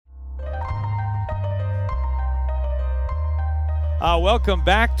Welcome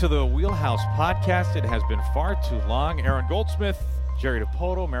back to the Wheelhouse Podcast. It has been far too long. Aaron Goldsmith, Jerry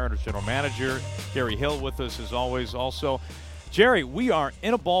DiPoto, Mariners General Manager, Gary Hill with us as always. Also, Jerry, we are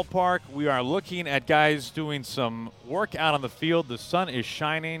in a ballpark. We are looking at guys doing some work out on the field. The sun is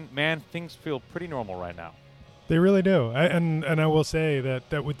shining. Man, things feel pretty normal right now. They really do. And I will say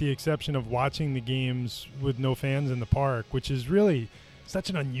that with the exception of watching the games with no fans in the park, which is really such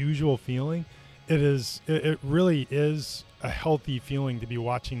an unusual feeling, it really is a healthy feeling to be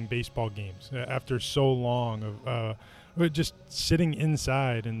watching baseball games after so long of just sitting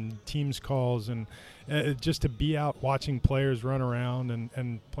inside and teams calls and just to be out watching players run around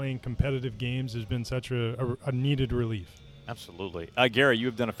and playing competitive games has been such a needed relief. Absolutely. Gary, you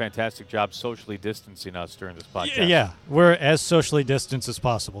have done a fantastic job socially distancing us during this podcast. Yeah, we're as socially distanced as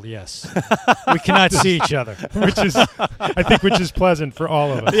possible, yes. We cannot see each other. Which is pleasant for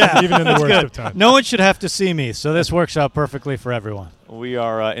all of us, even in the worst of times. No one should have to see me, so this works out perfectly for everyone. We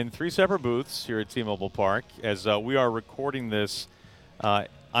are in 3 separate booths here at T-Mobile Park as we are recording this on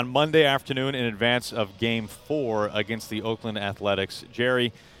Monday afternoon in advance of Game 4 against the Oakland Athletics.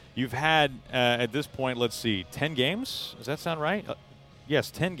 Jerry, you've had, at this point, let's see, 10 games? Does that sound right? Yes,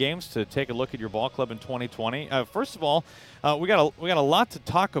 10 games to take a look at your ball club in 2020. First of all, we got a lot to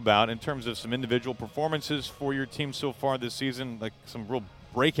talk about in terms of some individual performances for your team so far this season, like some real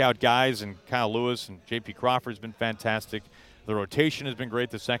breakout guys, and Kyle Lewis and J.P. Crawford has been fantastic. The rotation has been great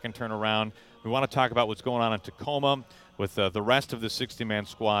the second turnaround. We want to talk about what's going on in Tacoma with the rest of the 60-man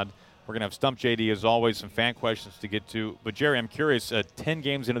squad. We're going to have Stump JD, as always, some fan questions to get to. But, Jerry, I'm curious, 10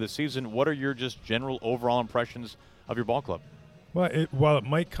 games into the season, what are your just general overall impressions of your ball club? Well, while it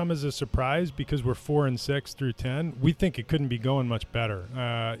might come as a surprise because we're 4-6 through 10, we think it couldn't be going much better.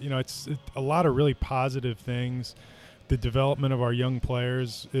 It's a lot of really positive things. The development of our young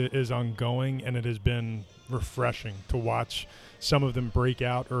players is ongoing, and it has been refreshing to watch some of them break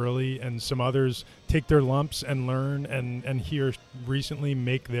out early and some others take their lumps and learn and here recently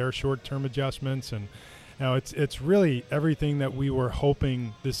make their short-term adjustments. And now it's really everything that we were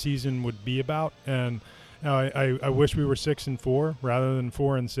hoping the season would be about. And I wish we were 6-4 rather than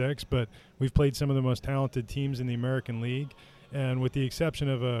 4-6, but we've played some of the most talented teams in the American League. And with the exception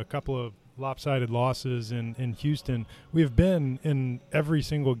of a couple of lopsided losses in Houston, we have been in every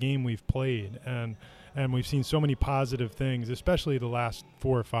single game we've played. And we've seen so many positive things, especially the last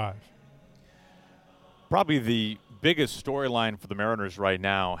 4 or 5. Probably the biggest storyline for the Mariners right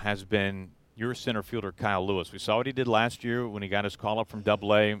now has been your center fielder, Kyle Lewis. We saw what he did last year when he got his call up from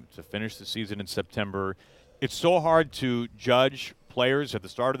AA to finish the season in September. It's so hard to judge players at the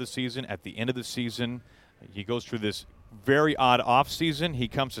start of the season, at the end of the season. He goes through this very odd offseason. He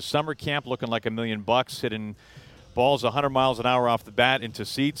comes to summer camp looking like $1 million, hitting balls 100 miles an hour off the bat into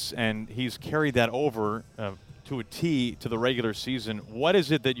seats, and he's carried that over to a T to the regular season. What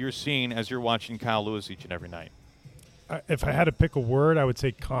is it that you're seeing as you're watching Kyle Lewis each and every night? If I had to pick a word, I would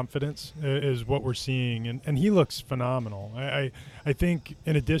say confidence is what we're seeing, and he looks phenomenal. I think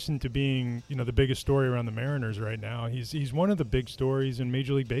in addition to being the biggest story around the Mariners right now, he's one of the big stories in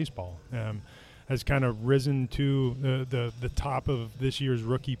Major League Baseball. Has kind of risen to the top of this year's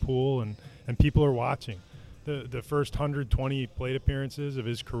rookie pool, and people are watching. The first 120 plate appearances of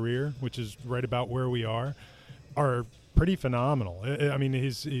his career, which is right about where we are pretty phenomenal. I mean,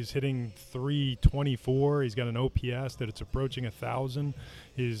 he's hitting .324. He's got an OPS that it's approaching 1,000.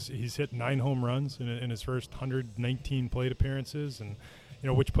 He's hit 9 home runs in his first 119 plate appearances, and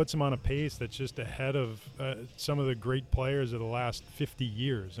which puts him on a pace that's just ahead of some of the great players of the last 50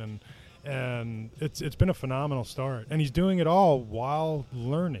 years. And it's been a phenomenal start, and he's doing it all while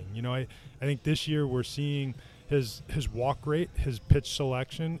learning. I think this year we're seeing his walk rate, his pitch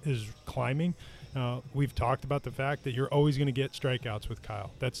selection is climbing. We've talked about the fact that you're always going to get strikeouts with Kyle.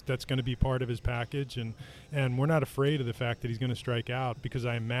 That's going to be part of his package, and we're not afraid of the fact that he's going to strike out, because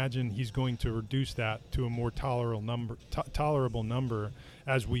I imagine he's going to reduce that to a more tolerable number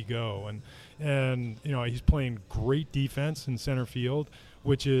as we go. And he's playing great defense in center field,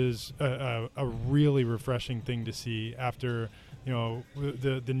 which is a really refreshing thing to see after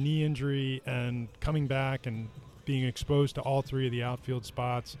the knee injury and coming back and being exposed to all 3 of the outfield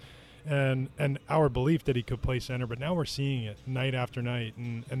spots, and our belief that he could play center. But now we're seeing it night after night,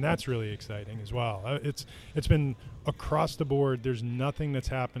 and that's really exciting as well. It's been across the board. There's nothing that's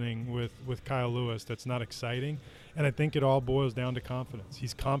happening with Kyle Lewis that's not exciting, and I think it all boils down to confidence.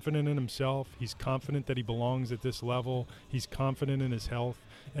 He's confident in himself. He's confident that he belongs at this level. He's confident in his health,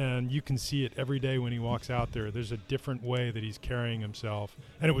 and you can see it every day when he walks out there. There's a different way that he's carrying himself,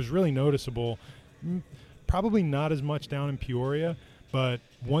 and it was really noticeable. Probably not as much down in Peoria, But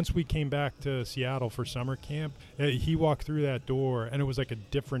once we came back to Seattle for summer camp, he walked through that door, and it was like a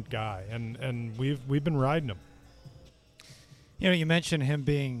different guy. And we've been riding him. You know, you mentioned him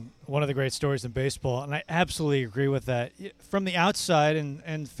being one of the great stories in baseball, and I absolutely agree with that. From the outside,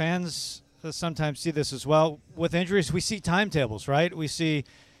 and fans sometimes see this as well, with injuries, we see timetables, right? We see, you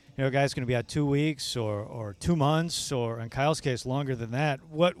know, a guy's going to be out 2 weeks or 2 months, or in Kyle's case, longer than that.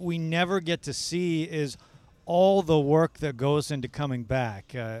 What we never get to see is all the work that goes into coming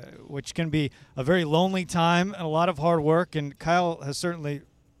back, which can be a very lonely time and a lot of hard work, and Kyle has certainly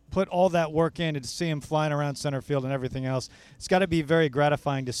put all that work in, and to see him flying around center field and everything else, it's got to be very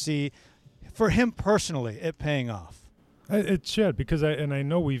gratifying to see, for him personally, it paying off. It should, because I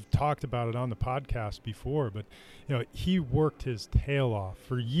know we've talked about it on the podcast before, but you know, he worked his tail off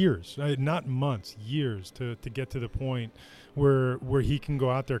for years, not months, years, to get to the point where he can go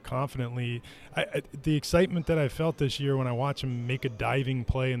out there confidently. The excitement that I felt this year when I watch him make a diving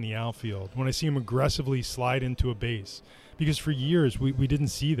play in the outfield, when I see him aggressively slide into a base, because for years we didn't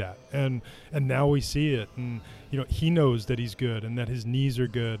see that, and now we see it, and you know, he knows that he's good and that his knees are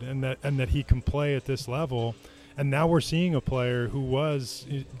good and that he can play at this level. And now we're seeing a player who was,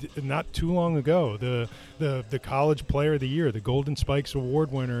 not too long ago, the College Player of the Year, the Golden Spikes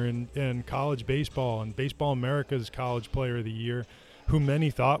Award winner in college baseball, and Baseball America's College Player of the Year, who many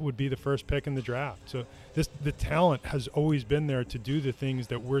thought would be the first pick in the draft. So the talent has always been there to do the things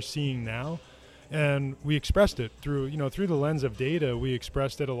that we're seeing now. And we expressed it through the lens of data. We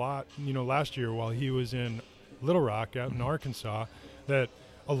expressed it a lot, last year while he was in Little Rock out in Arkansas, that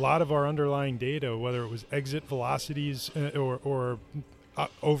a lot of our underlying data, whether it was exit velocities or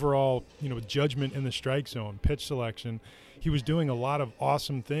overall, judgment in the strike zone, pitch selection, he was doing a lot of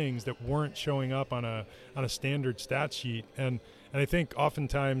awesome things that weren't showing up on a standard stat sheet. And I think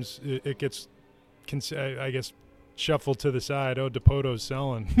oftentimes it gets, I guess, shuffled to the side. Oh, Depoto's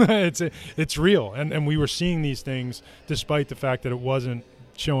selling. It's real. And we were seeing these things despite the fact that it wasn't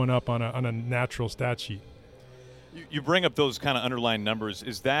showing up on a natural stat sheet. You bring up those kind of underlying numbers.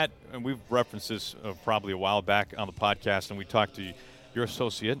 Is that, and we've referenced this probably a while back on the podcast, and we talked to your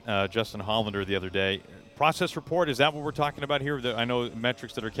associate, Justin Hollander, the other day. Process report, is that what we're talking about here? I know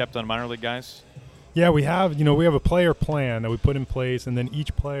metrics that are kept on minor league guys? Yeah, we have a player plan that we put in place, and then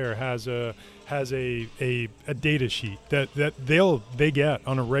each player has a data sheet that they get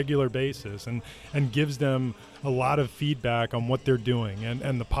on a regular basis, and gives them a lot of feedback on what they're doing,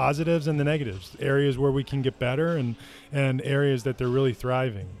 and the positives and the negatives, areas where we can get better, and areas that they're really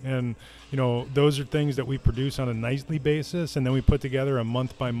thriving. And those are things that we produce on a nightly basis, and then we put together a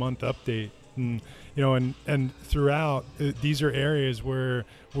month by month update. And throughout, these are areas where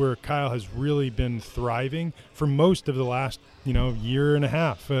Kyle has really been thriving for most of the last year and a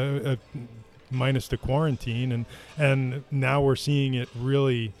half, minus the quarantine, and now we're seeing it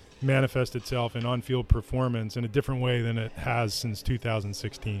really manifest itself in on-field performance in a different way than it has since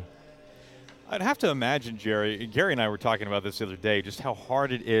 2016. I'd have to imagine, Gary and I were talking about this the other day, just how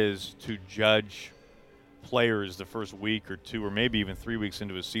hard it is to judge players the first week or two, or maybe even 3 weeks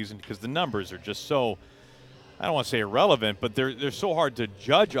into a season, because the numbers are just so, I don't want to say irrelevant, but they're so hard to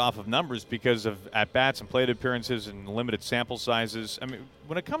judge off of numbers because of at-bats and plate appearances and limited sample sizes. I mean,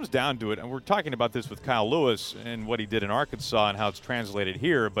 when it comes down to it, and we're talking about this with Kyle Lewis and what he did in Arkansas and how it's translated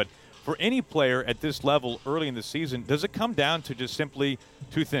here, but for any player at this level early in the season, does it come down to just simply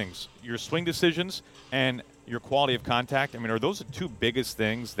two things, your swing decisions and your quality of contact? I mean, are those the two biggest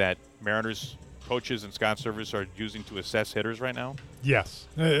things that Mariners coaches and scout servers are using to assess hitters right now? Yes,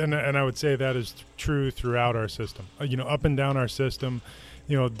 and I would say that is true throughout our system. Up and down our system,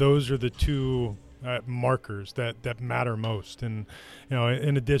 those are the two markers that matter most. And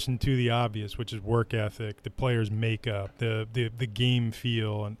in addition to the obvious, which is work ethic, the player's makeup, the game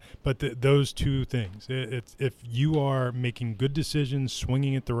feel, but those two things. It's if you are making good decisions,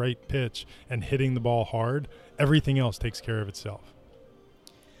 swinging at the right pitch, and hitting the ball hard, everything else takes care of itself.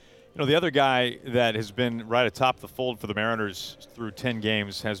 The other guy that has been right atop the fold for the Mariners through 10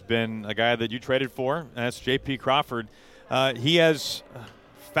 games has been a guy that you traded for, and that's J.P. Crawford. He has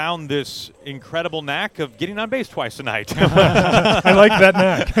found this incredible knack of getting on base twice a night. I like that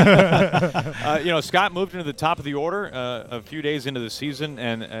knack. Scott moved into the top of the order a few days into the season,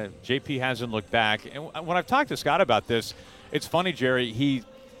 and J.P. hasn't looked back. And when I've talked to Scott about this, it's funny, Jerry, he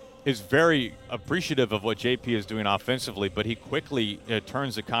is very appreciative of what JP is doing offensively, but he quickly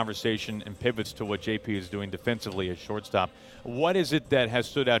turns the conversation and pivots to what JP is doing defensively as shortstop. What is it that has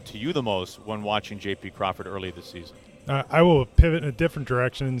stood out to you the most when watching JP Crawford early this season? I will pivot in a different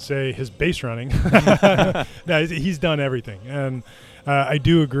direction and say his base running. No, he's done everything. And I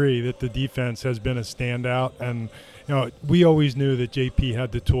do agree that the defense has been a standout. And we always knew that JP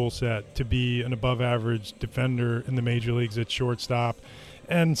had the tool set to be an above-average defender in the major leagues at shortstop,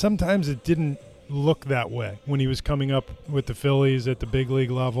 and sometimes it didn't look that way when he was coming up with the Phillies at the big league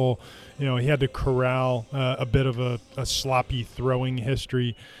level. He had to corral a bit of a sloppy throwing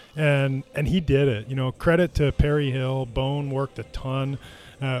history, and he did it. Credit to Perry Hill. Bone worked a ton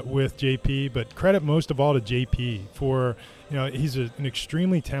with JP, but credit most of all to JP for, he's an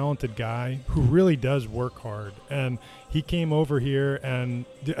extremely talented guy who really does work hard, and he came over here and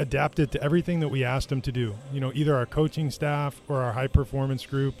adapted to everything that we asked him to do. Either our coaching staff or our high performance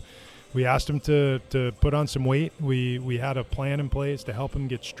group. We asked him to put on some weight. We had a plan in place to help him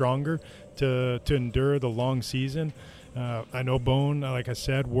get stronger, to endure the long season. I know Bone, like I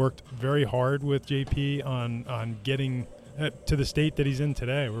said, worked very hard with JP on getting to the state that he's in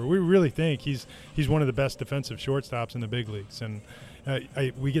today, where we really think he's one of the best defensive shortstops in the big leagues. And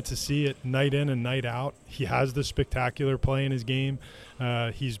we get to see it night in and night out. He has the spectacular play in his game.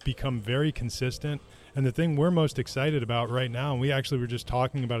 He's become very consistent. And the thing we're most excited about right now, and we actually were just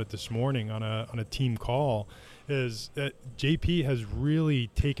talking about it this morning on a team call, is that JP has really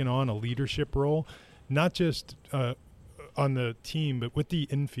taken on a leadership role, not just on the team, but with the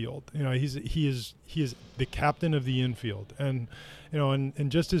infield. He is the captain of the infield, and in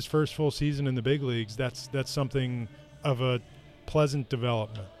just his first full season in the big leagues, that's something of a pleasant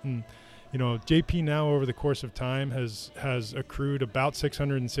development. And, JP now over the course of time has accrued about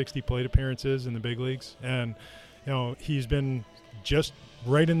 660 plate appearances in the big leagues, and he's been just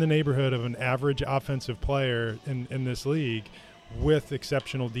right in the neighborhood of an average offensive player in this league with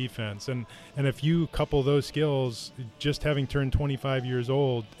exceptional defense. And if you couple those skills, just having turned 25 years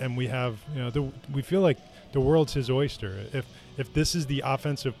old, and we have we feel like the world's his oyster. If this is the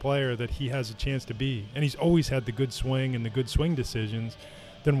offensive player that he has a chance to be, and he's always had the good swing and the good swing decisions,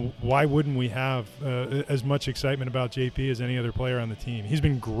 then why wouldn't we have as much excitement about JP as any other player on the team? He's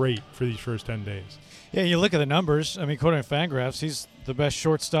been great for these first 10 days. Yeah, you look at the numbers. According to Fangraphs, he's the best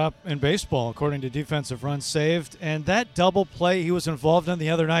shortstop in baseball, according to defensive runs saved. And that double play he was involved in the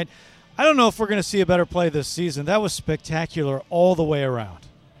other night, I don't know if we're going to see a better play this season. That was spectacular all the way around.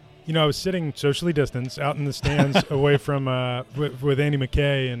 I was sitting socially distanced out in the stands away from with Andy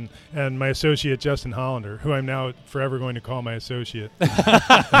McKay and my associate Justin Hollander, who I'm now forever going to call my associate.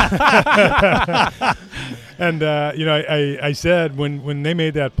 And I said when they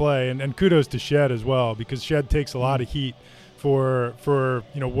made that play, and kudos to Shed as well, because Shed takes a lot of heat for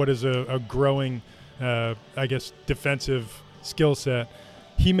what is a growing defensive skill set.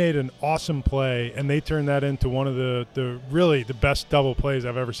 He made an awesome play, and they turned that into one of the really the best double plays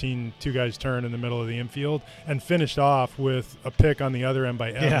I've ever seen two guys turn in the middle of the infield, and finished off with a pick on the other end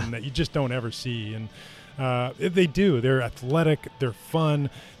by Evan that you just don't ever see. And they do. They're athletic. They're fun.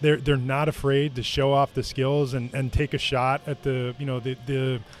 They're not afraid to show off the skills and take a shot at the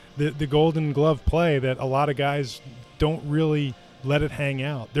Golden Glove play that a lot of guys don't really let it hang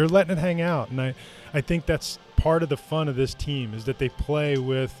out. They're letting it hang out, and I think that's part of the fun of this team, is that they play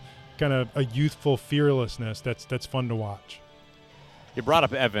with kind of a youthful fearlessness that's fun to watch. You brought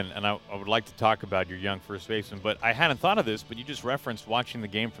up Evan, and I would like to talk about your young first baseman, but I hadn't thought of this, but you just referenced watching the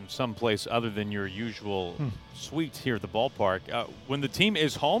game from someplace other than your usual suite here at the ballpark. When the team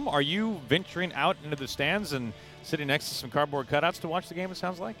is home, are you venturing out into the stands and sitting next to some cardboard cutouts to watch the game, it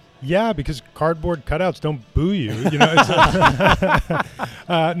sounds like? Yeah, because cardboard cutouts don't boo you.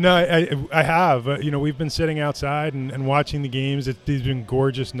 No, I have. We've been sitting outside and watching the games. These have been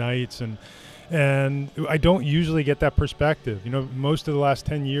gorgeous nights, and I don't usually get that perspective. Most of the last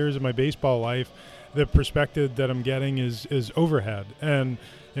 10 years of my baseball life, the perspective that I'm getting is overhead. And,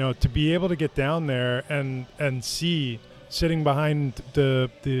 to be able to get down there and see, sitting behind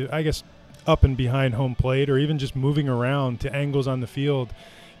the I guess, up and behind home plate, or even just moving around to angles on the field,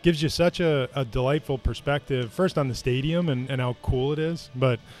 gives you such a delightful perspective, first on the stadium and how cool it is,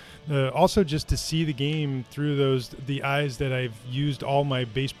 but also just to see the game through the eyes that I've used all my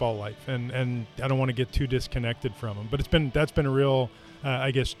baseball life, and I don't want to get too disconnected from them. But that's been a real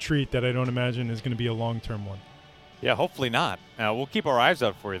treat that I don't imagine is going to be a long-term one. Yeah, hopefully not. We'll keep our eyes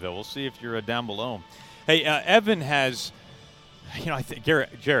out for you, though. We'll see if you're down below. Hey, Evan has, I think Gary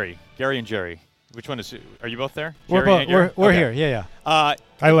and Jerry. Which one is? Are you both there? We're okay. here. Yeah.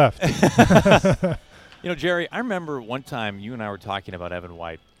 I left. Jerry, I remember one time you and I were talking about Evan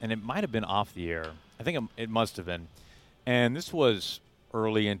White, and it might have been off the air. I think it must have been. And this was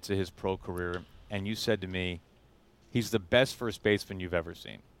early into his pro career, and you said to me, he's the best first baseman you've ever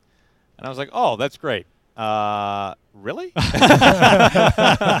seen. And I was like, oh, that's great. Really?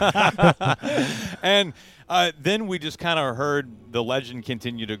 And then we just kind of heard the legend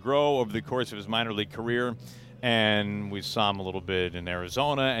continue to grow over the course of his minor league career. and we saw him a little bit in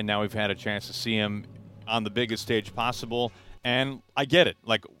Arizona, and now we've had a chance to see him on the biggest stage possible. And I get it.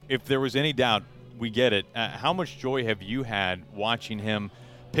 Like, if there was any doubt, we get it. How much joy have you had watching him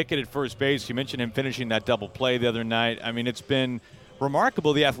pick it at first base? You mentioned him finishing that double play the other night. I mean, it's been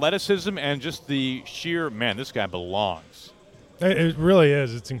remarkable, the athleticism and just the sheer, man, this guy belongs. It really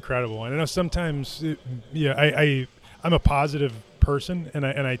is. It's incredible. And I know sometimes, I'm a positive person, and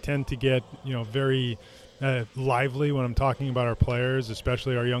I tend to get, very lively when I'm talking about our players,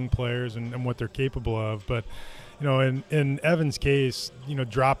 especially our young players and what they're capable of. But, in Evan's case,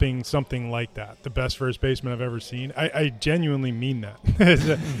 dropping something like that, the best first baseman I've ever seen, I genuinely mean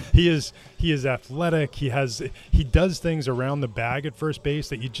that. He is athletic. He does things around the bag at first base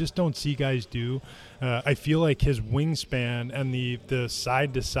that you just don't see guys do. I feel like his wingspan and the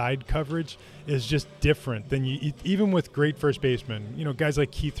side-to-side coverage is just different than even with great first basemen. Guys like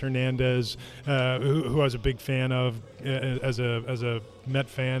Keith Hernandez, who I was a big fan of as a Met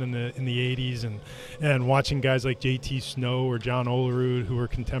fan in the 80s, and watching guys like J.T. Snow or John Olerud, who were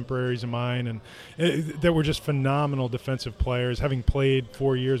contemporaries of mine, and that were just phenomenal defensive players. Having played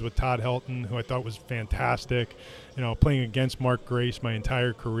 4 years with Todd Helton, who I thought was fantastic, playing against Mark Grace my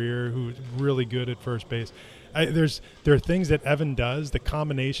entire career, who's really good at first base. There are things that Evan does, the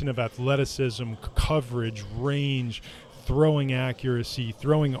combination of athleticism, coverage, range, throwing accuracy,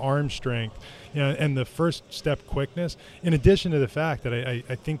 throwing arm strength, and the first step quickness, in addition to the fact that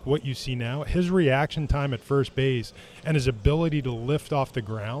I think what you see now, his reaction time at first base and his ability to lift off the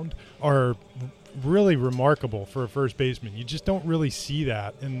ground are really remarkable for a first baseman. You just don't really see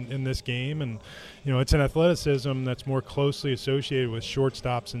that in this game. And, it's an athleticism that's more closely associated with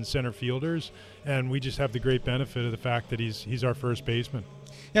shortstops and center fielders. And we just have the great benefit of the fact that he's our first baseman.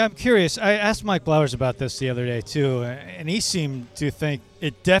 Yeah, I'm curious. I asked Mike Blowers about this the other day, too, and he seemed to think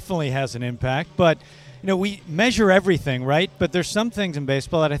it definitely has an impact. But, we measure everything, right? But there's some things in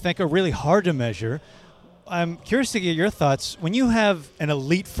baseball that I think are really hard to measure. I'm curious to get your thoughts. When you have an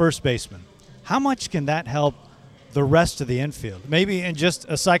elite first baseman, how much can that help the rest of the infield, maybe in just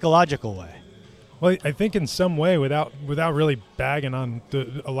a psychological way? Well, I think in some way, without really bagging on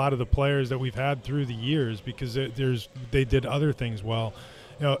a lot of the players that we've had through the years, because they did other things well.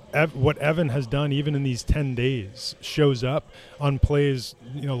 What Evan has done, even in these 10 days, shows up on plays,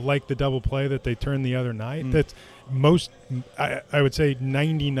 like the double play that they turned the other night. That's I would say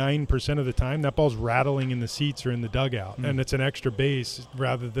 99% of the time, that ball's rattling in the seats or in the dugout, and it's an extra base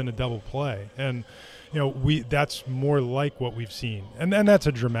rather than a double play. And that's more like what we've seen, and that's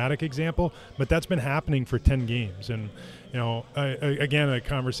a dramatic example, but that's been happening for 10 games. And again, a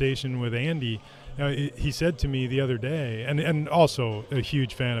conversation with Andy. He said to me the other day, and also a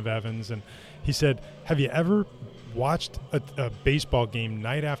huge fan of Evans, and he said, have you ever watched a baseball game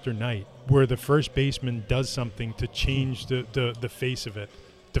night after night where the first baseman does something to change the face of it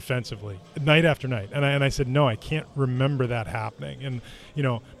defensively night after night? And I said, no, I can't remember that happening. And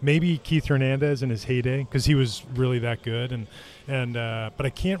maybe Keith Hernandez in his heyday, because he was really that good, but I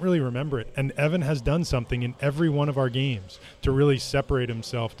can't really remember it. And Evan has done something in every one of our games to really separate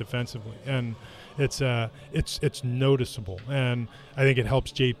himself defensively, and it's noticeable. And I think it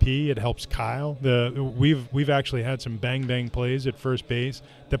helps JP, it helps Kyle. We've actually had some bang plays at first base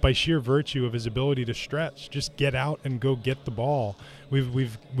that, by sheer virtue of his ability to stretch, just get out and go get the ball,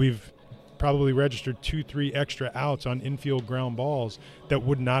 we've probably registered 2-3 extra outs on infield ground balls that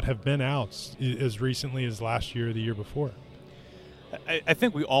would not have been outs as recently as last year or the year before. I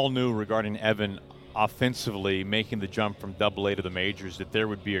think we all knew regarding Evan offensively making the jump from Double-A to the majors that there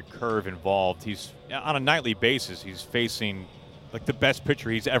would be a curve involved. He's on a nightly basis, he's facing like the best pitcher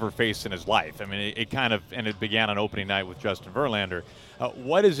he's ever faced in his life. I mean, it began on opening night with Justin Verlander.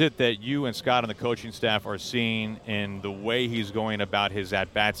 What is it that you and Scott and the coaching staff are seeing in the way he's going about his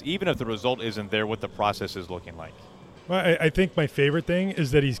at-bats, even if the result isn't there, what the process is looking like? Well, I think my favorite thing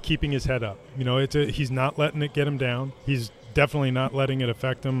is that he's keeping his head up. He's not letting it get him down. He's definitely not letting it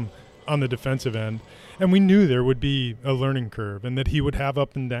affect him on the defensive end. And we knew there would be a learning curve and that he would have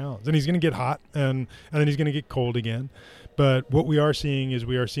up and downs. And he's going to get hot and then he's going to get cold again. But what we are seeing is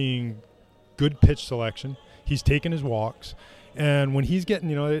good pitch selection. He's taking his walks. And when he's getting,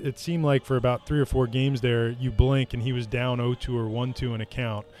 it seemed like for about 3 or 4 games there, you blink and he was down 0-2 or 1-2 in a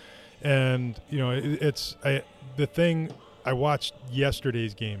count. And, the thing I watched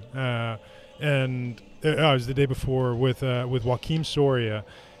yesterday's game, and it was the day before with Joakim Soria.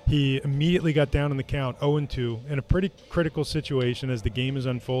 He immediately got down in the count 0-2 in a pretty critical situation as the game is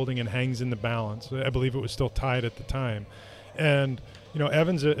unfolding and hangs in the balance. I believe it was still tied at the time. And,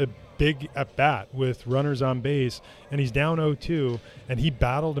 Evan's a big at bat with runners on base, and he's down 0-2, and he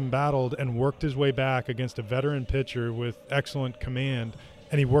battled and worked his way back against a veteran pitcher with excellent command,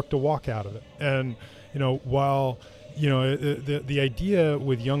 and he worked a walk out of it. And while the idea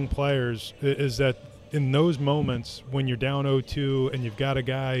with young players is that in those moments when you're down 0-2 and you've got a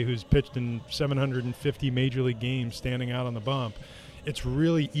guy who's pitched in 750 major league games standing out on the bump, it's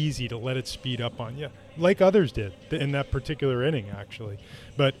really easy to let it speed up on you, like others did in that particular inning, actually.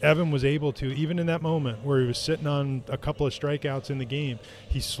 But Evan was able to, even in that moment where he was sitting on a couple of strikeouts in the game,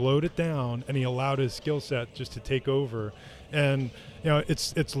 he slowed it down and he allowed his skill set just to take over. And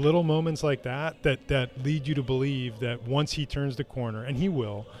it's little moments like that lead you to believe that once he turns the corner, and he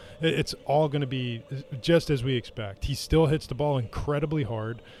will, it's all going to be just as we expect. He still hits the ball incredibly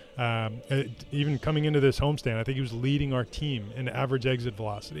hard. Even coming into this homestand, I think he was leading our team in average exit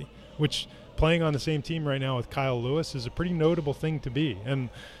velocity, which playing on the same team right now with Kyle Lewis is a pretty notable thing to be. And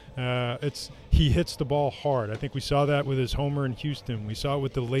he hits the ball hard. I think we saw that with his homer in Houston. We saw it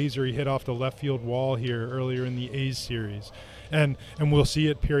with the laser he hit off the left field wall here earlier in the A's series. And we'll see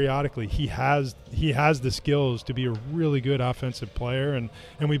it periodically. He has the skills to be a really good offensive player, and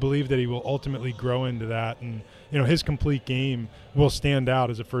we believe that he will ultimately grow into that. And his complete game will stand out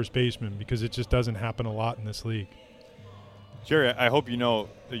as a first baseman because it just doesn't happen a lot in this league. Jerry, I hope you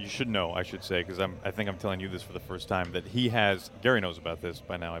should know, I should say, because I think I'm telling you this for the first time, that Gary knows about this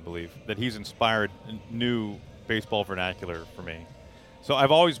by now, I believe, that he's inspired new baseball vernacular for me. So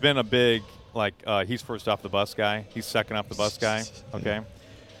I've always been a big, he's first off the bus guy, he's second off the bus guy, okay?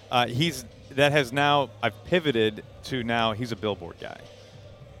 I've pivoted to now he's a billboard guy.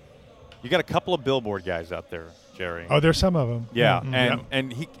 You got a couple of billboard guys out there, Jerry. Oh, there's some of them. Yeah, Mm-hmm.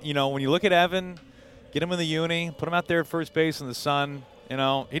 and he, when you look at Evan, get him in the uni, put him out there at first base in the sun.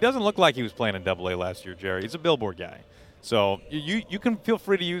 He doesn't look like he was playing in Double-A last year, Jerry. He's a billboard guy. So you can feel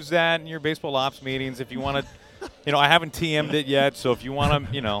free to use that in your baseball ops meetings if you want to. I haven't TM'd it yet, so if you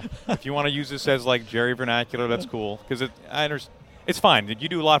want to, if you want to use this as like Jerry vernacular, that's cool. Because it's fine. You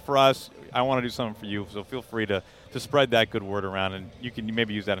do a lot for us. I want to do something for you, so feel free to spread that good word around, and you can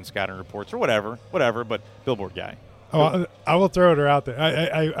maybe use that in scouting reports or whatever. But billboard guy. Oh, I will throw it out there.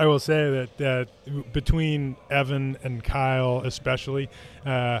 I will say that between Evan and Kyle, especially,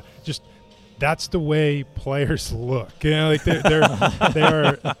 just that's the way players look. Like they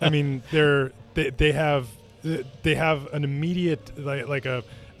are. I mean, they have an immediate like a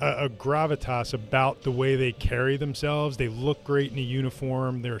gravitas about the way they carry themselves. They look great in a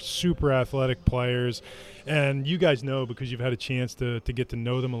uniform. They're super athletic players. And you guys know, because you've had a chance to get to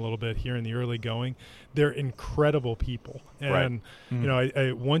know them a little bit here in the early going, they're incredible people. And,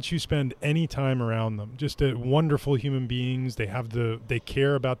 right. Once you spend any time around them, just wonderful human beings. They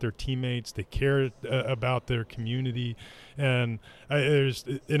care about their teammates. They care about their community. And there's,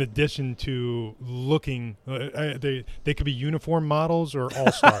 in addition to looking, they could be uniform models or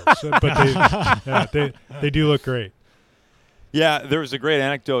all-stars, but they do look great. Yeah, there was a great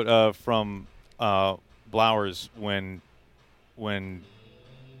anecdote from Blowers when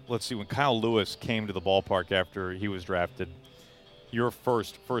Kyle Lewis came to the ballpark after he was drafted, your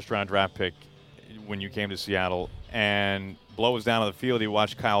first round draft pick when you came to Seattle, and Blow was down on the field. He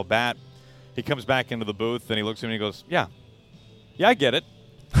watched Kyle bat. He comes back into the booth and he looks at me and he goes, yeah, I get it.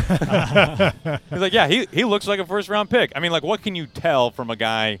 He's like, yeah, he looks like a first round pick. I mean, like, what can you tell from a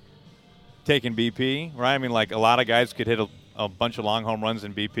guy taking BP, right? I mean, like, a lot of guys could hit a bunch of long home runs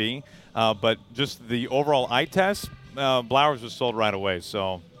in BP. But just the overall eye test, Blowers was sold right away.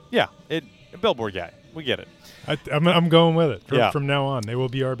 So, yeah, a billboard guy. We get it. I'm going with it. From now on, they will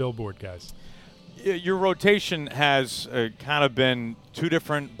be our billboard guys. Your rotation has kind of been two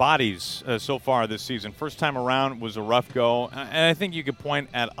different bodies so far this season. First time around was a rough go. And I think you could point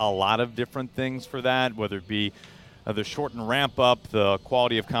at a lot of different things for that, whether it be the shortened ramp up, the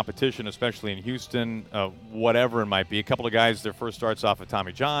quality of competition, especially in Houston, whatever it might be. A couple of guys, their first starts off with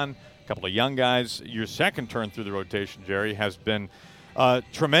Tommy John, a couple of young guys. Your second turn through the rotation, Jerry, has been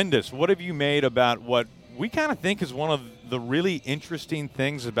tremendous. What have you made about what we kind of think is one of the really interesting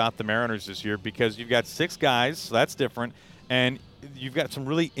things about the Mariners this year? Because you've got 6 guys, so that's different, and you've got some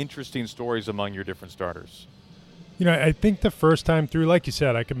really interesting stories among your different starters. I think the first time through, like you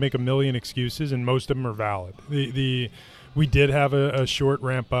said, I could make a million excuses, and most of them are valid. We did have a short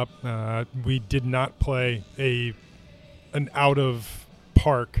ramp up. We did not play an out of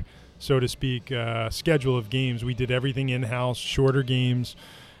park, so to speak, schedule of games. We did everything in-house, shorter games.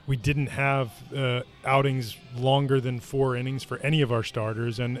 We didn't have outings longer than 4 innings for any of our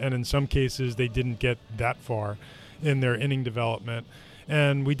starters, and in some cases they didn't get that far in their inning development.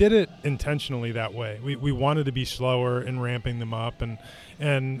 And we did it intentionally that way. We wanted to be slower in ramping them up. And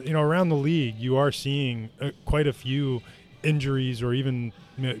around the league, you are seeing quite a few injuries or even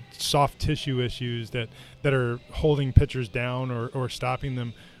soft tissue issues that are holding pitchers down or stopping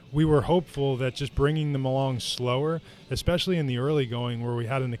them. We were hopeful that just bringing them along slower, especially in the early going where we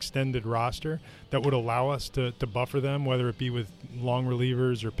had an extended roster, that would allow us to buffer them, whether it be with long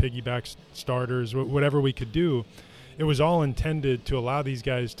relievers or piggyback starters, whatever we could do. It was all intended to allow these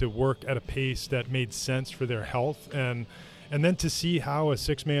guys to work at a pace that made sense for their health, and then to see how a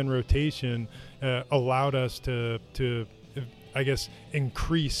six-man rotation allowed us to I guess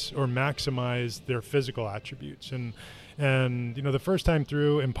increase or maximize their physical attributes. And the first time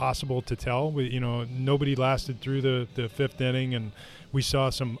through, impossible to tell. Nobody lasted through the fifth inning, and we saw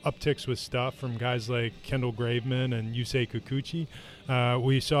some upticks with stuff from guys like Kendall Graveman and Yusei Kikuchi.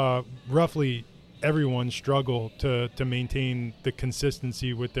 We saw roughly everyone struggle to maintain the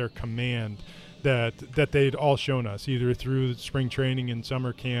consistency with their command that they'd all shown us, either through spring training and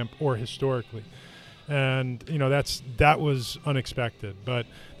summer camp or historically. And that was unexpected. But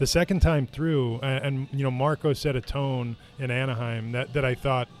the second time through, and Marco set a tone in Anaheim that I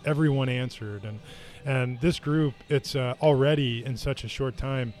thought everyone answered. And this group, it's already in such a short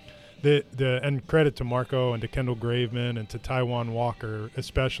time. And credit to Marco and to Kendall Graveman and to Taiwan Walker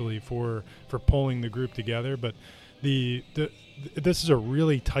especially for pulling the group together. But this is a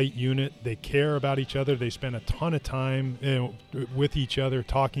really tight unit. They care about each other. They spend a ton of time with each other,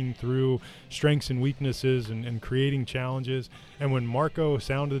 talking through strengths and weaknesses and creating challenges. And when Marco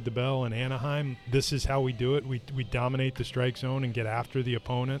sounded the bell in Anaheim, this is how we do it. We dominate the strike zone and get after the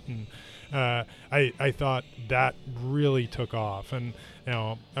opponent. And I thought that really took off. And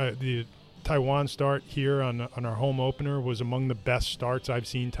the Taiwan start here on our home opener was among the best starts I've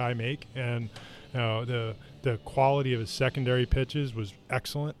seen Tai make. And the quality of his secondary pitches was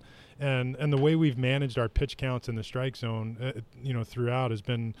excellent, and the way we've managed our pitch counts in the strike zone, throughout has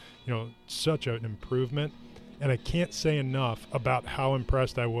been, such an improvement. And I can't say enough about how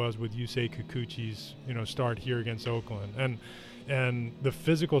impressed I was with Yusei Kikuchi's, start here against Oakland, and the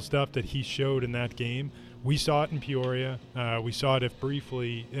physical stuff that he showed in that game. We saw it in Peoria. We saw it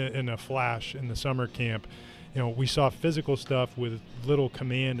briefly in a flash in the summer camp. We saw physical stuff with little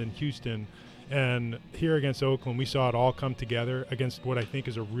command in Houston. And here against Oakland, we saw it all come together against what I think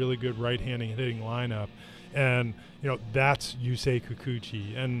is a really good right-handed hitting lineup. And, that's Yusei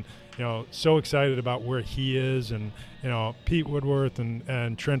Kikuchi. And, so excited about where he is. And, Pete Woodworth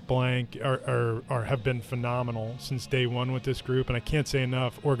and Trent Blank have been phenomenal since day one with this group. And I can't say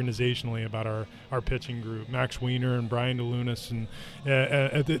enough organizationally about our pitching group. Max Wiener and Brian DeLunas,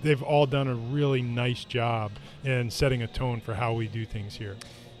 and they've all done a really nice job in setting a tone for how we do things here.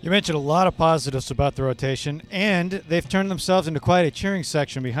 You mentioned a lot of positives about the rotation, and they've turned themselves into quite a cheering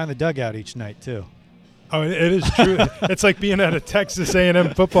section behind the dugout each night, too. Oh, it is true. It's like being at a Texas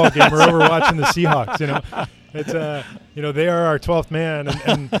A&M football game or over watching the Seahawks. It's they are our 12th man,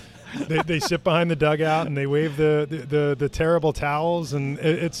 and they sit behind the dugout and they wave the terrible towels, and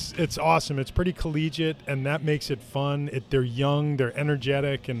it's awesome. It's pretty collegiate, and that makes it fun. They're young, they're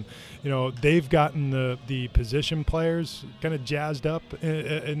energetic, and they've gotten the position players kind of jazzed up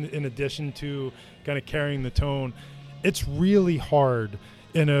in addition to kind of carrying the tone. It's really hard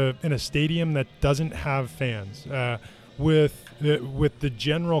in a stadium that doesn't have fans, with the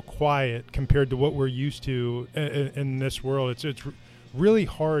general quiet compared to what we're used to in this world. It's really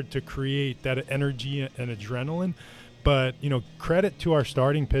hard to create that energy and adrenaline. But credit to our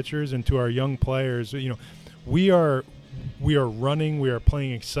starting pitchers and to our young players. We are running, we are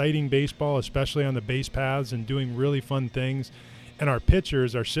playing exciting baseball, especially on the base paths, and doing really fun things. And our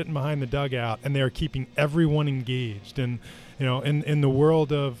pitchers are sitting behind the dugout, and they are keeping everyone engaged. And in the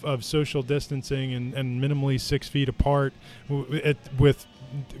world of social distancing and minimally 6 feet apart, with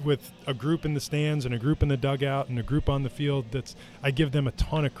a group in the stands and a group in the dugout and a group on the field, I give them a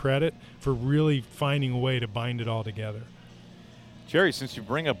ton of credit for really finding a way to bind it all together. Jerry, since you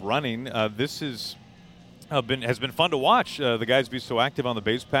bring up running, this has been fun to watch. The guys be so active on the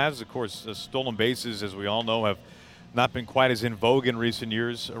base paths. Of course, stolen bases, as we all know, have not been quite as in vogue in recent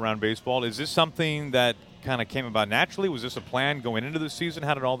years around baseball. Is this something that kind of came about naturally? Was this a plan going into the season?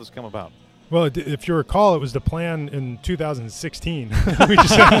 How did all this come about? Well, if you recall, it was the plan in 2016.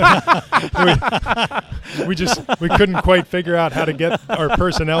 we couldn't quite figure out how to get our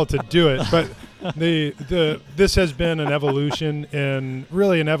personnel to do it. But this has been an evolution, and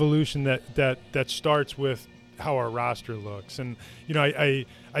really an evolution that starts with how our roster looks. And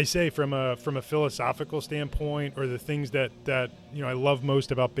I say from a philosophical standpoint, or the things that I love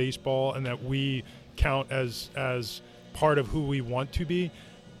most about baseball and that we count as part of who we want to be,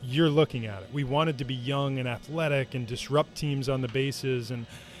 you're looking at it. We wanted to be young and athletic and disrupt teams on the bases, and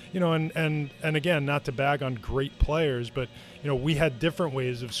and again, not to bag on great players, but we had different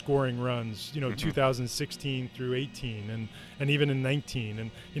ways of scoring runs. 2016 through 18, and even in 19,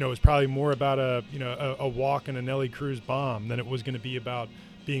 and it was probably more about a walk and a Nelly Cruz bomb than it was going to be about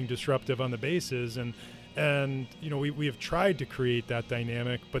being disruptive on the bases, and we have tried to create that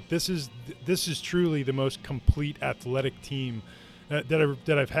dynamic, but this is truly the most complete athletic team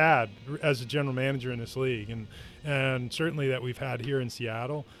that I've had as a general manager in this league, and certainly that we've had here in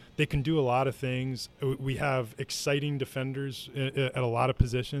Seattle. They can do a lot of things. We have exciting defenders at a lot of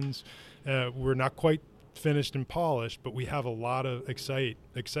positions. We're not quite finished and polished, but we have a lot of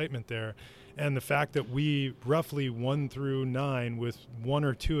excitement there. And the fact that we roughly 1 through 9, with 1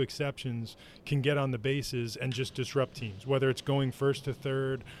 or 2 exceptions, can get on the bases and just disrupt teams, whether it's going first to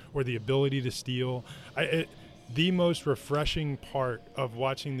third or the ability to steal. The most refreshing part of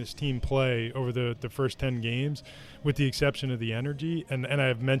watching this team play over the first 10 games, with the exception of the energy, and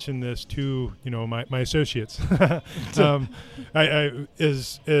I've mentioned this to my associates,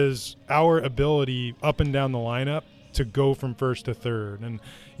 is our ability up and down the lineup to go from first to third. And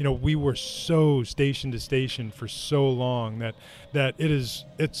we were so station to station for so long that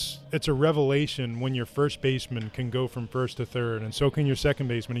it's a revelation when your first baseman can go from first to third, and so can your second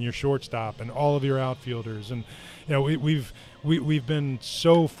baseman and your shortstop and all of your outfielders. And we've been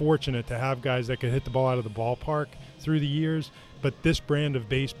so fortunate to have guys that could hit the ball out of the ballpark through the years. But this brand of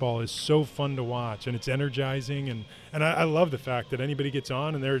baseball is so fun to watch, and it's energizing, and I love the fact that anybody gets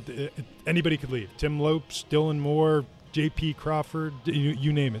on and anybody could leave. Tim Lopes, Dylan Moore, J.P. Crawford,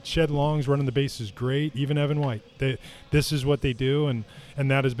 you name it. Shed Long's running the bases great, even Evan White. This is what they do, and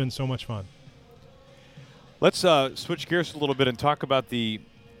that has been so much fun. Let's switch gears a little bit and talk about the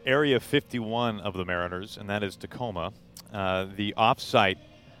Area 51 of the Mariners, and that is Tacoma, the off-site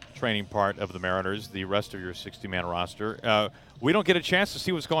training part of the Mariners, the rest of your 60-man roster. We don't get a chance to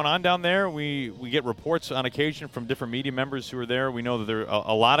see what's going on down there. We get reports on occasion from different media members who are there. We know that there are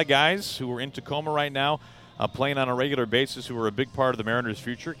a lot of guys who are in Tacoma right now playing on a regular basis who are a big part of the Mariners'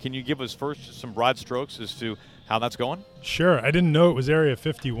 future. Can you give us first some broad strokes as to how that's going? Sure. I didn't know it was Area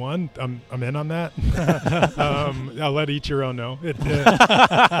 51. I'm in on that. I'll let Ichiro know.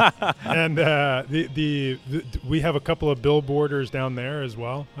 We have a couple of billboarders down there as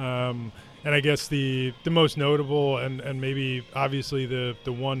well. And I guess the most notable and maybe obviously the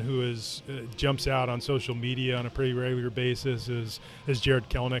one who jumps out on social media on a pretty regular basis is Jared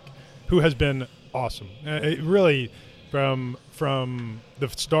Kelenic, who has been awesome. Really from the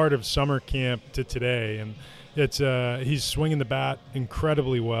start of summer camp to today, and he's swinging the bat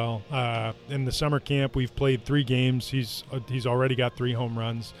incredibly well. In the summer camp, we've played 3 games. He's already got 3 home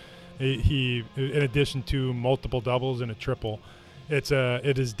runs. He in addition to multiple doubles and a triple.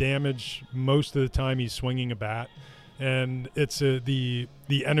 It is damage most of the time he's swinging a bat, and it's the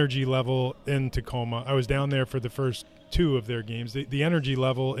energy level in Tacoma. I was down there for the first 2 of their games. The energy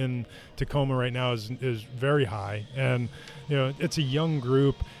level in Tacoma right now is very high, and it's a young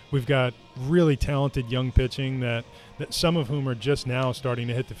group. We've got really talented young pitching that some of whom are just now starting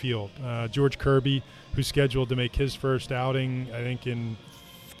to hit the field. George Kirby, who's scheduled to make his first outing, I think in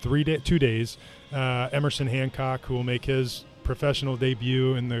 2 days. Emerson Hancock, who will make his professional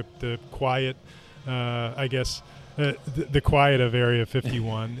debut in the quiet, the quiet of Area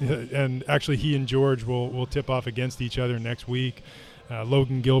 51. And actually he and George will tip off against each other next week.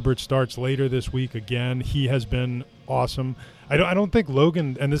 Logan Gilbert starts later this week again. He has been awesome. I don't think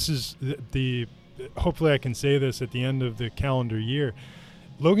Logan, and this is hopefully I can say this at the end of the calendar year,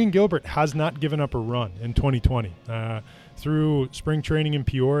 Logan Gilbert has not given up a run in 2020. Through spring training in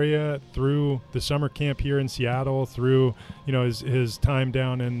Peoria, through the summer camp here in Seattle, through his time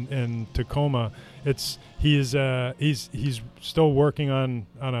down in Tacoma, he's still working on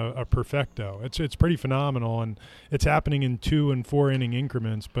a perfecto. It's pretty phenomenal, and it's happening in 2 and 4 inning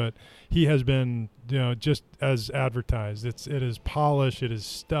increments. But he has been just as advertised. It is polished, it is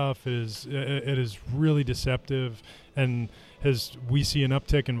stuff, it is really deceptive, and we see an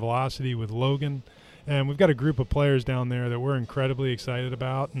uptick in velocity with Logan. And we've got a group of players down there that we're incredibly excited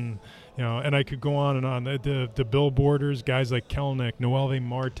about, and and I could go on and on. The billboarders, guys like Kelenic, Noelvi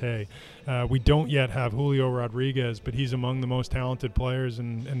Marte. We don't yet have Julio Rodriguez, but he's among the most talented players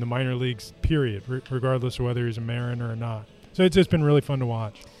in the minor leagues, period, regardless of whether he's a Mariner or not. So it's just been really fun to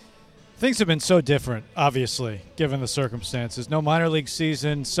watch. Things have been so different, obviously, given the circumstances. No minor league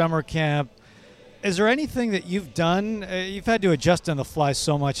season, summer camp. Is there anything that you've done? You've had to adjust on the fly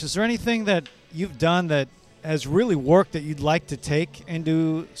so much. Is there anything that you've done that has really worked that you'd like to take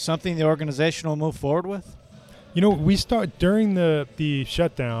into something the organization will move forward with? We start during the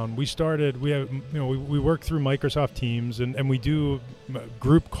shutdown. We work through Microsoft Teams and we do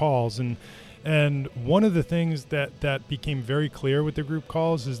group calls and one of the things that became very clear with the group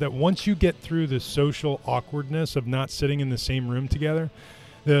calls is that once you get through the social awkwardness of not sitting in the same room together,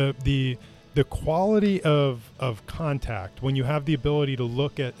 the quality of contact when you have the ability to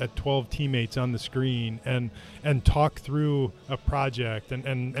look at 12 teammates on the screen and talk through a project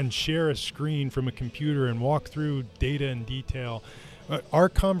and share a screen from a computer and walk through data in detail, our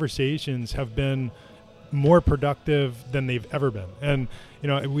conversations have been more productive than they've ever been. And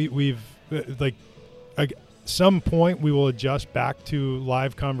we've some point we will adjust back to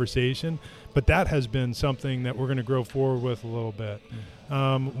live conversation, but that has been something that we're going to grow forward with a little bit.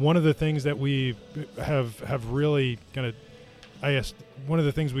 One of the things that we have really one of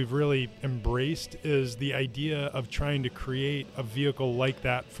the things we've really embraced is the idea of trying to create a vehicle like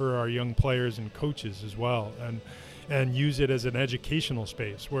that for our young players and coaches as well, and use it as an educational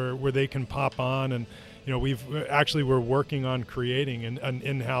space where they can pop on and. We're working on creating an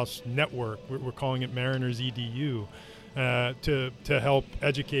in-house network. We're calling it Mariners EDU to help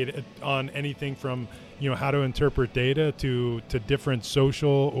educate on anything from how to interpret data to different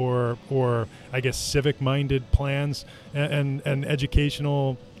social or I guess civic-minded plans and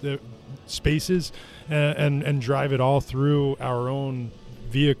educational spaces and drive it all through our own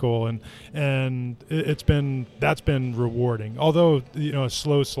vehicle and that's been rewarding, although a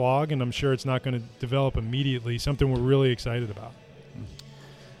slow slog, and I'm sure it's not going to develop immediately. Something we're really excited about.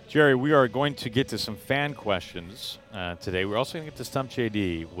 Jerry, we are going to get to some fan questions today. We're also going to get to Stump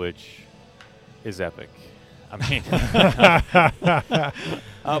JD, which is epic. I mean,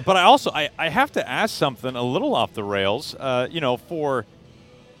 but I have to ask something a little off the rails. For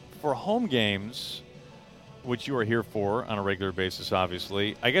home games, which you are here for on a regular basis,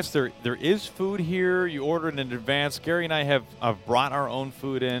 obviously. I guess there is food here. You order it in advance. Gary and I have brought our own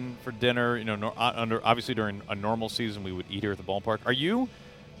food in for dinner. Obviously during a normal season, we would eat here at the ballpark.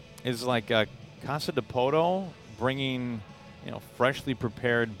 Is Casa de Poto bringing, freshly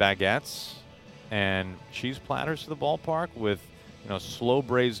prepared baguettes and cheese platters to the ballpark with, slow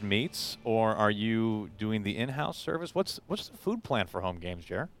braised meats, or are you doing the in-house service? What's the food plan for home games,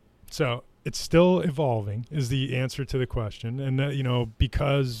 Jer? So it's still evolving is the answer to the question. And,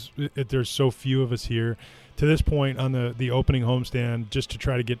 because there's so few of us here to this point on the opening homestand, just to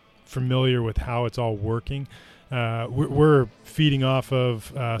try to get familiar with how it's all working, we're feeding off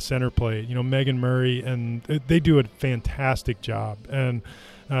of center plate. Megan Murray, and they do a fantastic job. And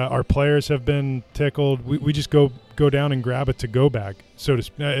our players have been tickled. We just go down and grab a to-go bag. So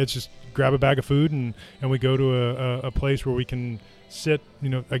it's just grab a bag of food, and we go to a place where we can sit,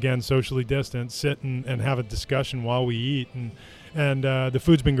 again, socially distant, sit and have a discussion while we eat. And the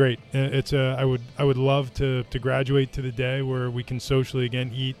food's been great. I would love to graduate to the day where we can socially,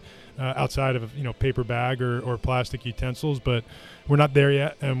 again, eat outside of paper bag or plastic utensils, but we're not there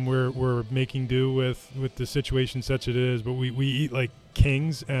yet, and we're making do with the situation such it is. But we eat like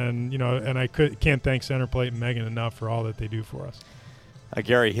kings, and I can't thank Center Plate and Megan enough for all that they do for us.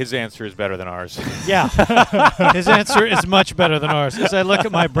 Gary, his answer is better than ours. Yeah, his answer is much better than ours. As I look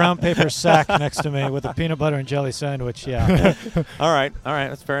at my brown paper sack next to me with a peanut butter and jelly sandwich, yeah. All right,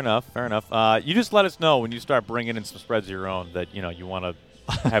 that's fair enough. You just let us know when you start bringing in some spreads of your own that you want to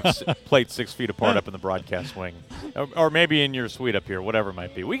have plates 6 feet apart up in the broadcast wing, or maybe in your suite up here, whatever it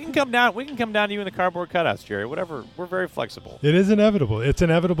might be. We can come down to you in the cardboard cutouts, Jerry. Whatever. We're very flexible. It is inevitable. It's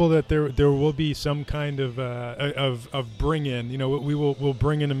inevitable that there will be some kind of bring in. We'll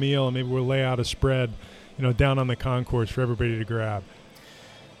bring in a meal, and maybe we'll lay out a spread, down on the concourse for everybody to grab.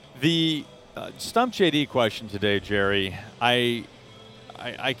 The Stump JD question today, Jerry, I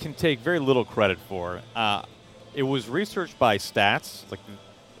can take very little credit for. It was researched by Stats,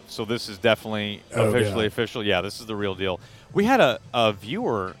 so this is definitely official. Yeah, this is the real deal. We had a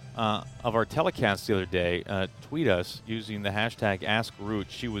viewer of our telecast the other day tweet us using the hashtag AskRoot.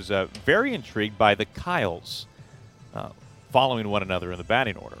 She was very intrigued by the Kyles following one another in the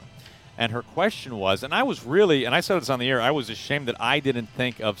batting order. And her question was, and I said this on the air, I was ashamed that I didn't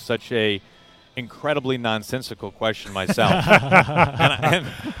think of such a incredibly nonsensical question myself. and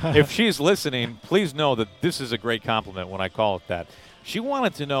if she's listening, please know that this is a great compliment when I call it that. She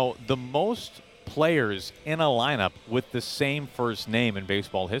wanted to know the most players in a lineup with the same first name in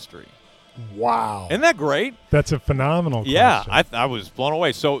baseball history. Wow. Isn't that great? That's a phenomenal question. Yeah, I was blown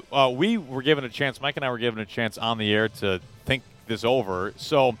away. So we were given a chance, Mike and I were given a chance on the air to think this over.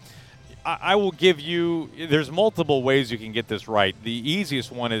 So I will give you, there's multiple ways you can get this right. The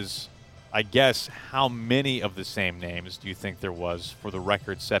easiest one is, I guess, how many of the same names do you think there was for the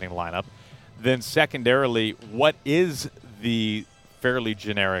record-setting lineup? Then secondarily, what is the fairly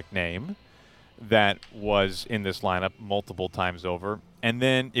generic name that was in this lineup multiple times over? And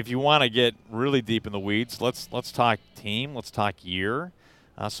then if you want to get really deep in the weeds, let's talk team, let's talk year.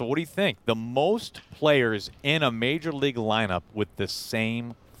 So what do you think? The most players in a major league lineup with the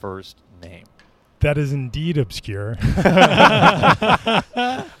same first name. That is indeed obscure. I'm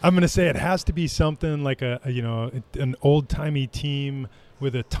going to say it has to be something like an old-timey team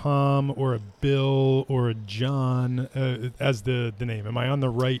with a Tom or a Bill or a John as the name. Am I on the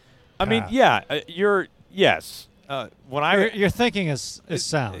right path? I mean, yeah, yes. Your thinking is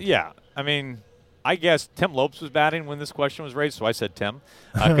sound. Yeah. I mean, I guess Tim Lopes was batting when this question was raised, so I said Tim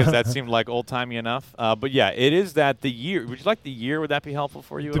because that seemed like old-timey enough. But, yeah, it is that the year. Would you like the year? Would that be helpful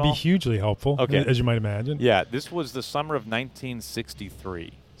for you at all? To be hugely helpful, okay, as you might imagine. Yeah, this was the summer of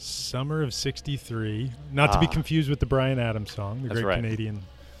 1963. Summer of 63. Not to be confused with the Bryan Adams song, the That's great right. Canadian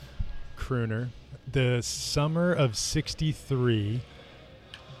crooner. The summer of 63.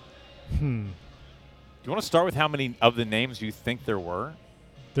 Do you want to start with how many of the names you think there were?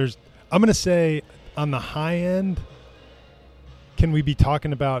 I'm going to say on the high end, can we be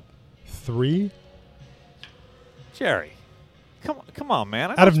talking about 3? Jerry, come on,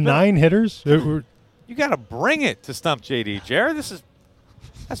 man. Out of 9 hitters? You got to bring it to stump JD. Jerry,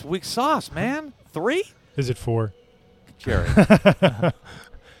 that's weak sauce, man. 3? Is it 4? Jerry.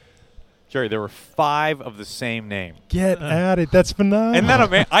 Jerry, there were 5 of the same name. Get at it. That's phenomenal. And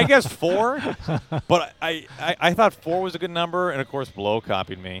then I guess 4, but I thought 4 was a good number, and, of course, Blow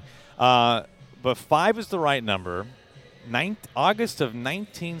copied me. But 5 is the right number. August of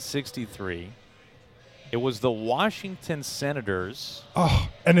 1963. It was the Washington Senators. Oh,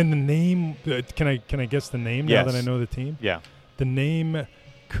 and in the name, can I guess the name Yes. now that I know the team? Yeah. The name,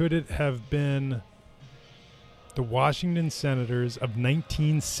 could it have been the Washington Senators of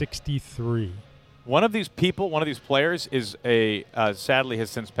 1963? One of these players is sadly has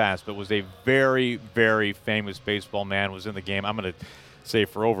since passed, but was a very, very famous baseball man, was in the game, I'm going to say,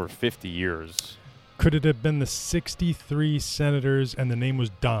 for over 50 years. Could it have been the 63 Senators and the name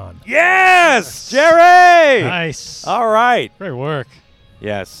was Don? Yes! Jerry! Nice. All right. Great work.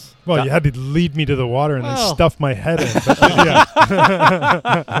 Yes. Well, you had to lead me to the water and then Well. stuff my head in. But,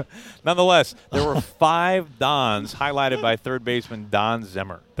 yeah. Nonetheless, there were 5 Dons highlighted by third baseman Don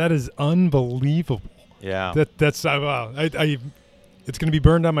Zimmer. That is unbelievable. Yeah. That's wow. It's going to be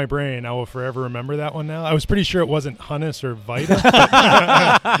burned on my brain. I will forever remember that one now. I was pretty sure it wasn't Hunnis or Vita.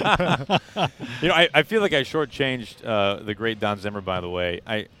 I feel like I shortchanged the great Don Zimmer, by the way.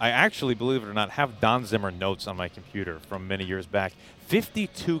 I actually, believe it or not, have Don Zimmer notes on my computer from many years back.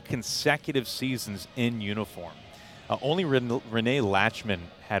 52 consecutive seasons in uniform. Only Renee Latchman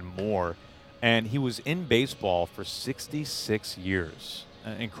had more, and he was in baseball for 66 years.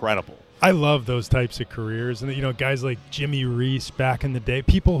 Incredible. I love those types of careers. And, guys like Jimmy Reese back in the day,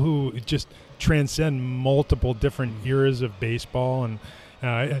 people who just transcend multiple different eras of baseball. And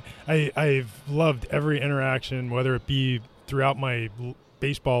I've loved every interaction, whether it be throughout my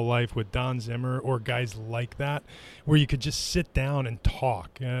baseball life with Don Zimmer or guys like that, where you could just sit down and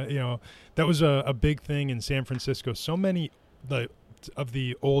talk. That was a big thing in San Francisco. So many of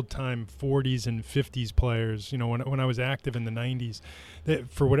the old-time 40s and 50s players, when I was active in the 90s,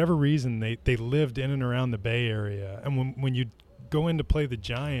 that for whatever reason, they lived in and around the Bay Area. And when you go in to play the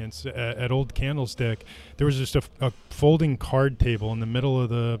Giants at Old Candlestick, there was just a folding card table in the middle of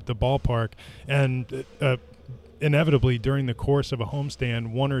the ballpark, and inevitably during the course of a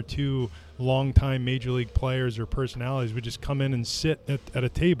homestand, 1 or 2 longtime major league players or personalities would just come in and sit at a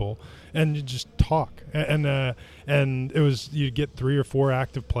table and just talk. And it was, you'd get 3 or 4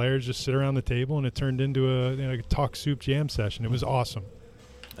 active players just sit around the table, and it turned into a talk soup jam session. It was awesome.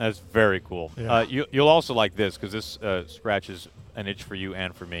 That's very cool. Yeah. You'll also like this, because this scratches an itch for you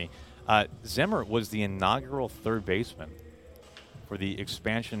and for me. Zimmer was the inaugural third baseman for the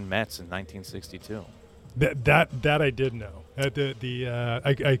expansion Mets in 1962. That I did know.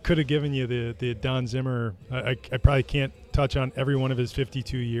 I could have given you the Don Zimmer. I probably can't touch on every one of his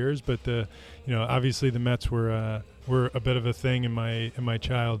 52 years, but obviously the Mets were a bit of a thing in my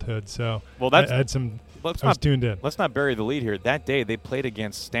childhood. So I had some. I was tuned in. Let's not bury the lead here. That day they played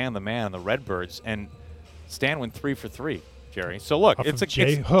against Stan the Man and the Redbirds, and Stan went 3 for 3. Jerry. So look, Off it's of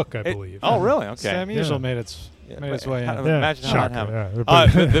Jay Hook, I believe. Oh, really? Okay. Sam Musial made its way in. Imagine how that happened. Yeah.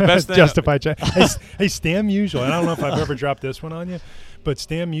 The best thing. Justified. Hey, Stan Musial. And I don't know if I've ever dropped this one on you, but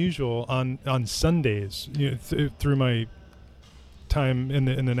Stan Musial on Sundays, through my time in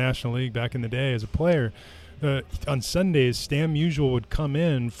the National League back in the day as a player, on Sundays, Stam Musial would come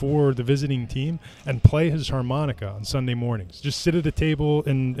in for the visiting team and play his harmonica on Sunday mornings. Just sit at a table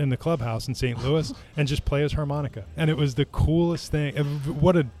in the clubhouse in St. Louis and just play his harmonica. And it was the coolest thing.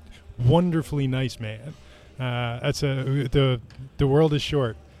 What a wonderfully nice man. The world is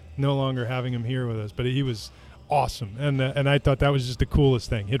short, no longer having him here with us, but he was awesome, and I thought that was just the coolest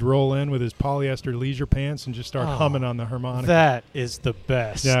thing. He'd roll in with his polyester leisure pants and just start humming on the harmonica. That is the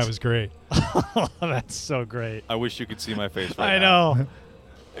best. Yeah, it was great. That's so great. I wish you could see my face right I now. know.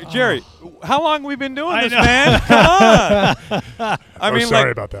 Jerry, how long have we been doing this, man? Come on. I mean,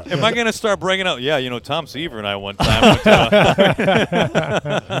 sorry about that. Am I going to start bringing up? Yeah, Tom Seaver and I one time went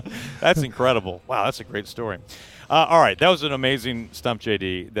to That's incredible. Wow, that's a great story. All right, that was an amazing Stump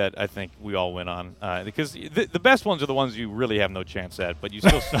JD that I think we all went on because the best ones are the ones you really have no chance at, but you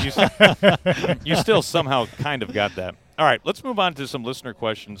still somehow kind of got that. All right, let's move on to some listener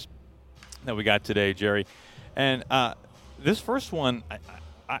questions that we got today, Jerry. And this first one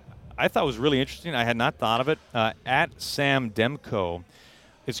I thought was really interesting. I had not thought of it. At Sam Demko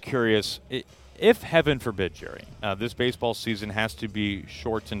is curious, if heaven forbid, Jerry, this baseball season has to be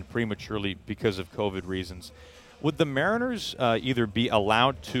shortened prematurely because of COVID reasons, would the Mariners either be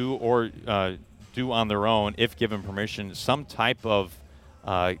allowed to or do on their own, if given permission, some type of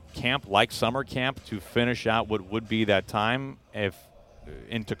camp like summer camp to finish out what would be that time if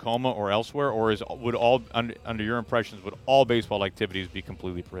in Tacoma or elsewhere, or would all under your impressions would all baseball activities be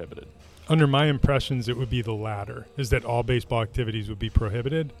completely prohibited? Under my impressions, it would be the latter, is that all baseball activities would be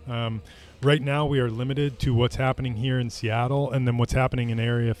prohibited. Right now, we are limited to what's happening here in Seattle and then what's happening in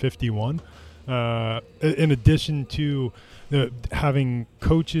Area 51. In addition to having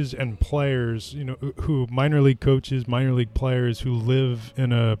coaches and players, who minor league coaches, minor league players who live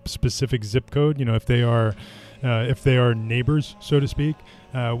in a specific zip code, if they are neighbors, so to speak,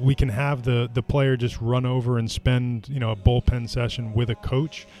 we can have the player just run over and spend, a bullpen session with a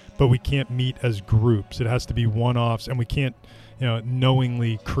coach, but we can't meet as groups. It has to be one-offs, and we can't,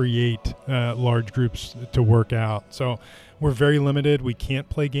 knowingly create large groups to work out. So we're very limited. We can't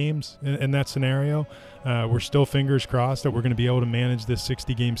play games in that scenario. We're still fingers crossed that we're going to be able to manage this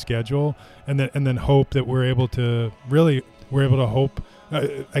 60-game schedule, and then hope that we're able to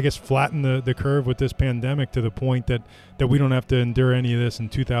flatten the curve with this pandemic to the point that we don't have to endure any of this in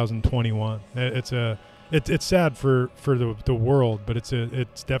 2021. It's sad for the world, but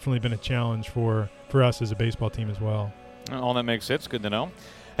it's definitely been a challenge for us as a baseball team as well. All that makes sense. Good to know.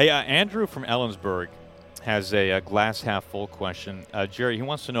 Hey, Andrew from Ellensburg has a glass half full question. Jerry, he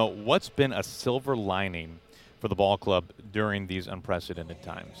wants to know what's been a silver lining for the ball club during these unprecedented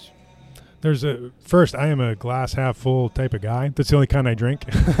times. First, I am a glass half full type of guy. That's the only kind I drink.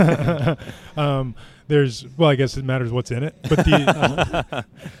 I guess it matters what's in it. But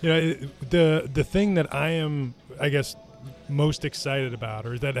the thing that I am, I guess, most excited about,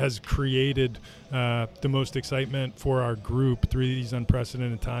 or that has created the most excitement for our group through these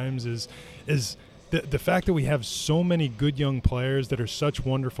unprecedented times is the fact that we have so many good young players that are such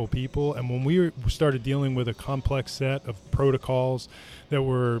wonderful people. And when we started dealing with a complex set of protocols that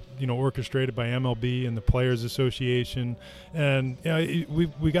were, orchestrated by MLB and the Players Association, and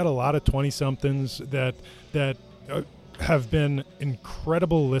we got a lot of 20-somethings that have been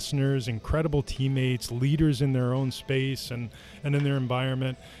incredible listeners, incredible teammates, leaders in their own space and in their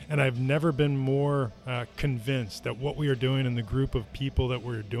environment. And I've never been more convinced that what we are doing in the group of people that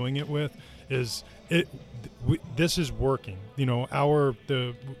we're doing it with this is working.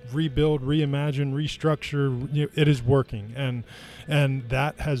 The rebuild, reimagine, restructure, it is working. And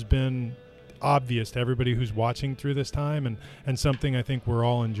that has been obvious to everybody who's watching through this time and something I think we're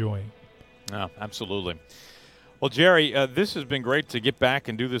all enjoying. Oh, absolutely. Well, Jerry, this has been great to get back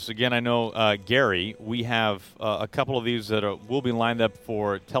and do this again. I know, Gary, we have a couple of these that will be lined up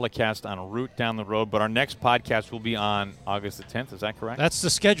for telecast on Route down the road, but our next podcast will be on August the 10th. Is that correct? That's the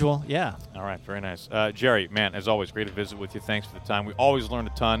schedule, yeah. All right, very nice. Jerry, man, as always, great to visit with you. Thanks for the time. We always learn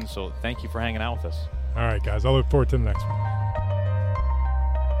a ton, so thank you for hanging out with us. All right, guys. I'll look forward to the next one.